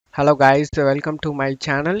Hello guys, welcome to my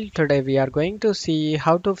channel. Today we are going to see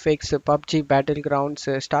how to fix Pubg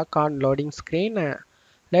Battlegrounds stuck on loading screen.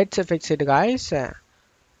 Let's fix it guys.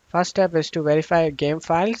 First step is to verify game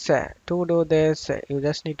files. To do this, you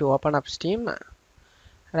just need to open up Steam.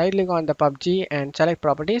 Right click on the Pubg and select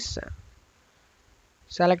properties.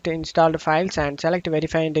 Select installed files and select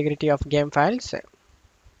verify integrity of game files.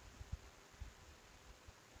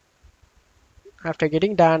 After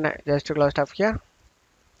getting done, just close off here.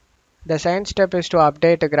 The second step is to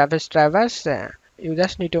update graphics drivers. You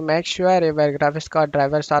just need to make sure your graphics card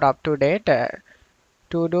drivers are up to date.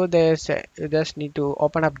 To do this, you just need to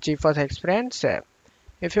open up GeForce Experience.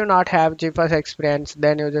 If you not have GeForce Experience,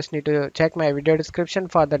 then you just need to check my video description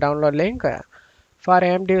for the download link. For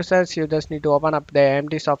AMD users, you just need to open up the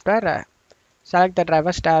AMD software. Select the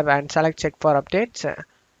drivers tab and select check for updates.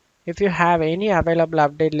 If you have any available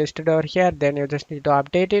update listed over here, then you just need to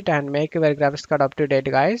update it and make your graphics card up to date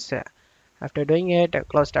guys. After doing it,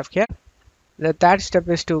 close stuff here. The third step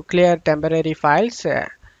is to clear temporary files.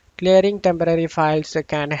 Clearing temporary files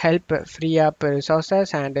can help free up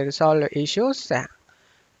resources and resolve issues.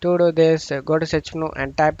 To do this, go to search menu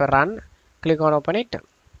and type run. Click on open it.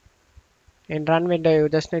 In run window, you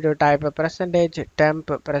just need to type %temp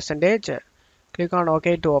 %. Click on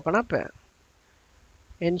OK to open up.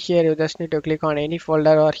 In here, you just need to click on any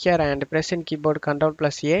folder over here and press in keyboard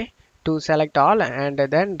Ctrl+A to select all, and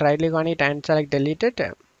then right click on it and select delete it.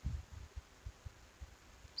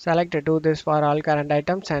 Select do this for all current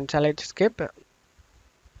items and select skip.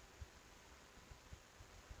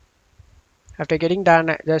 After getting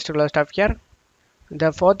done, just close up here.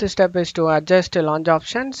 The fourth step is to adjust launch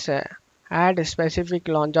options. Add specific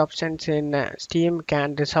launch options in Steam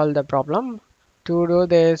can resolve the problem. To do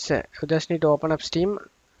this, you just need to open up Steam.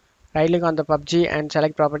 Right click on the Pubg and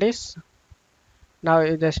select properties. Now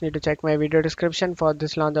you just need to check my video description for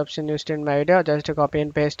this launch option used in my video. Just copy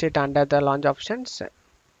and paste it under the launch options.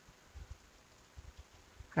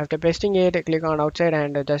 After pasting it, click on outside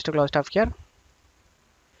and just close off here.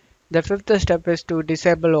 The fifth step is to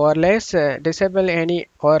disable overlays. Disable any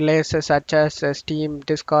overlays such as Steam,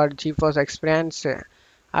 Discord, GeForce Experience,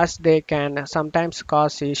 as they can sometimes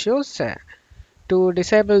cause issues. To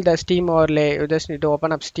disable the Steam overlay, you just need to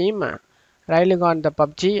open up Steam. Right click on the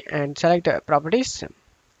Pubg and select properties.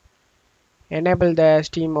 Enable the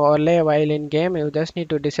Steam overlay while in game. You just need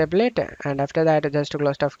to disable it, and after that just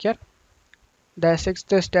close off here. The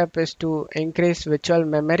sixth step is to increase virtual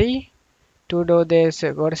memory. To do this,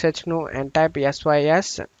 go to search menu and type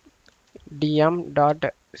sysdm.cpl.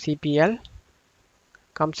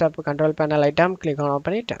 Comes up control panel item, click on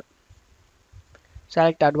open it.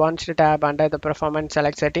 Select advanced tab under the performance,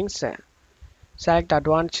 select settings. Select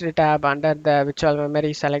advanced tab under the virtual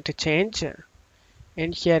memory, select change.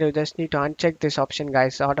 In here you just need to uncheck this option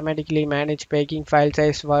guys, automatically manage paging file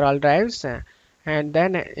size for all drives. And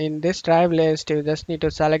then in this drive list you just need to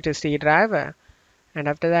select C drive, and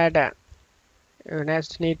after that you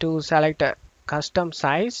just need to select custom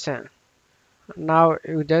size. Now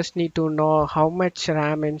you just need to know how much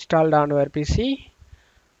RAM installed on your PC.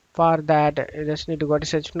 For that you just need to go to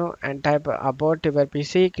search menu and type about your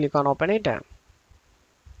PC, click on open it.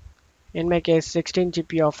 In my case 16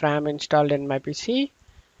 GB of RAM installed in my PC.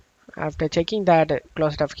 After checking that,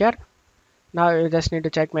 close it up here. Now you just need to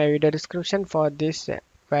check my video description for these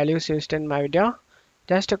values used in my video.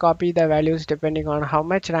 Just copy the values depending on how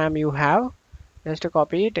much RAM you have. Just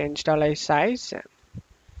copy it, install size,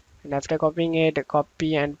 and after copying it,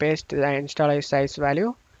 copy and paste the install size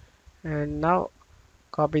value, and now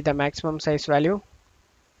copy the maximum size value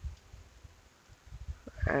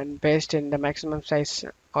and paste in the maximum size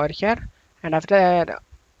over here. And after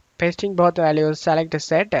pasting both values, select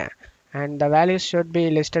set, and the values should be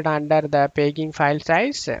listed under the paging file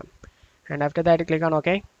size. And after that click on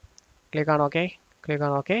OK, click on OK, click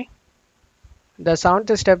on OK. The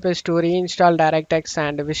seventh step is to reinstall DirectX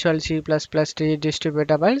and Visual C++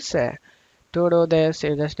 Redistributables. To do this,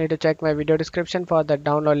 you just need to check my video description for the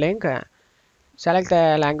download link. Select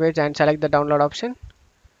the language and select the download option.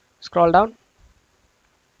 Scroll down.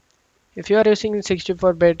 If you are using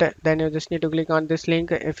 64-bit, then you just need to click on this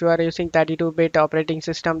link. If you are using 32-bit operating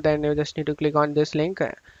system, then you just need to click on this link.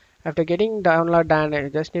 After getting download done, you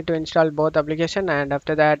just need to install both application, and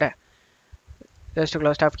after that just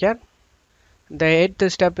close off here. The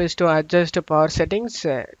eighth step is to adjust power settings.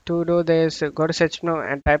 To do this, go to search menu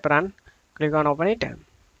and type run. Click on open it.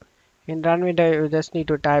 In run window, you just need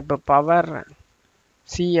to type power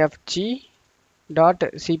cfg.cpl.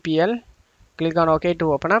 Click on OK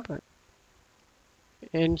to open up.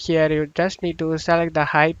 In here, you just need to select the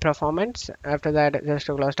high performance. After that, just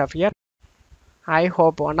close off here. I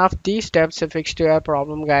hope one of these steps fixed your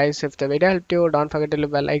problem, guys. If the video helped you, don't forget to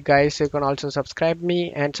leave a like, guys. You can also subscribe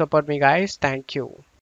me and support me, guys. Thank you.